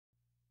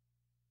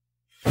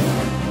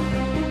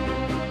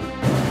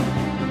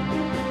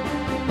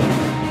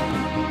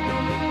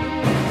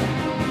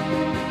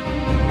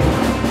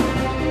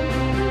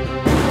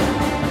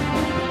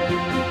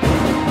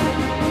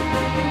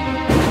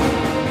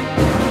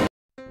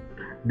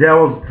There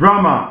was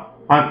drama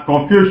and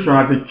confusion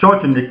at the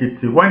church in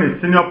Ekiti when a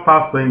senior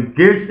pastor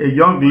engaged a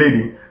young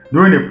lady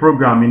during a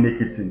program in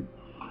Ekiti.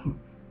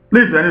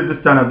 Please, if you're new to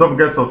this channel, don't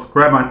forget to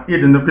subscribe and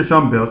hit the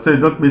notification bell so you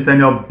don't miss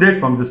any updates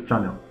from this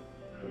channel.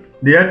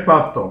 The head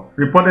pastor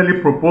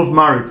reportedly proposed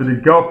marriage to the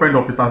girlfriend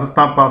of his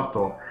assistant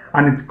pastor,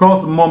 and it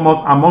caused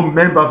murmurs among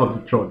members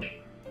of the church.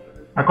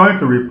 According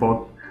to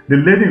reports, the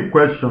lady in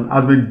question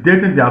has been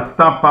dating the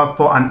assistant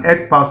pastor and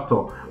head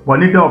pastor, but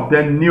neither of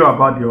them knew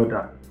about the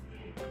other.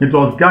 It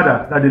was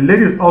gathered that the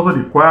lady is also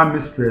the choir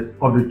mistress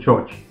of the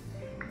church.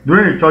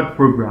 During a church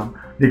program,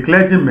 the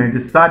clergyman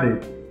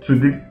decided to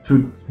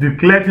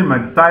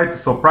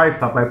surprise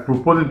her by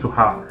proposing to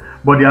her,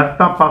 but the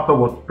assistant pastor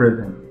was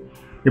present.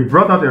 He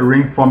brought out a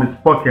ring from his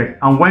pocket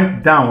and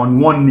went down on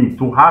one knee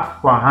to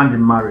ask for her hand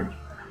in marriage.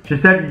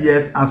 She said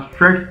yes and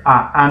stretched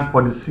her hand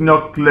for the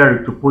senior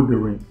cleric to put the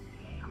ring.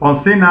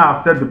 On seeing her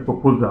accept the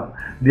proposal,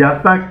 the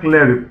assistant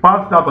cleric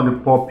passed out on the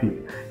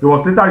pulpit. He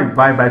was later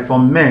revived by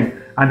some men,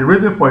 and the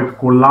reason for his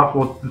collapse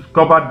was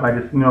discovered by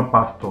the senior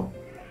pastor.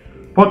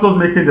 Photos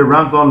making the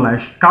rounds online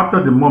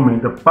captured the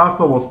moment the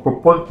pastor was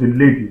proposing to the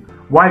lady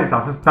while his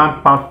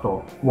assistant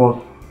pastor was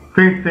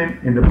fainting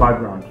in the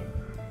background.